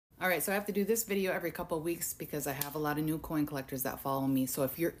All right, so I have to do this video every couple of weeks because I have a lot of new coin collectors that follow me. So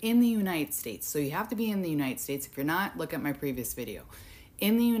if you're in the United States, so you have to be in the United States. If you're not, look at my previous video.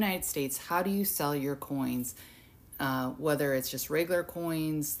 In the United States, how do you sell your coins? Whether it's just regular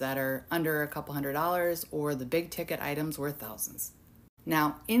coins that are under a couple $100 or the big ticket items worth thousands.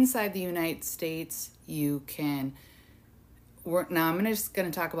 Now, inside the United States, you can now I'm just going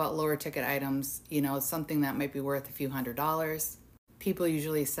to talk about lower ticket items, something that might be worth a few $100s. People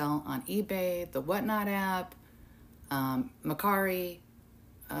usually sell on eBay, the Whatnot app, Mercari,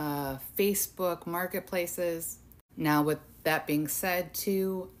 Facebook marketplaces. Now, with that being said,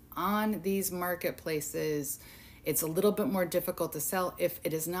 too, on these marketplaces, it's a little bit more difficult to sell if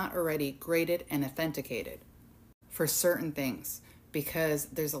it is not already graded and authenticated for certain things, because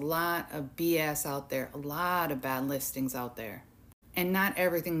there's a lot of BS out there, a lot of bad listings out there. And not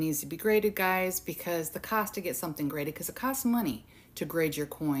everything needs to be graded, guys, because the cost to get something graded, because it costs money to grade your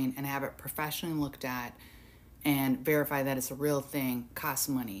coin and have it professionally looked at and verify that it's a real thing, costs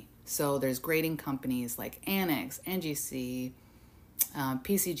money. So there's grading companies like Annex, NGC,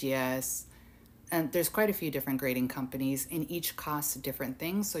 PCGS, and there's quite a few different grading companies, and each costs different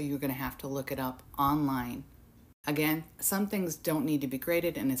things, so you're going to have to look it up online. Again, some things don't need to be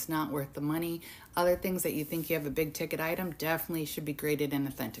graded and it's not worth the money. Other things that you think you have a big ticket item definitely should be graded and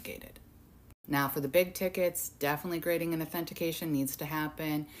authenticated. Now, for the big tickets, definitely grading and authentication needs to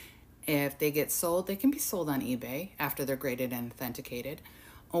happen. If they get sold, they can be sold on eBay after they're graded and authenticated,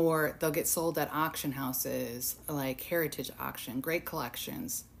 or they'll get sold at auction houses like Heritage Auction, Great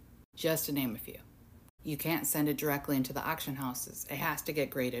Collections, just to name a few. You can't send it directly into the auction houses. It has to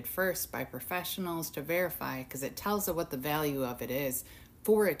get graded first by professionals to verify, because it tells it what the value of it is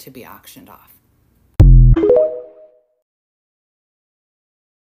for it to be auctioned off.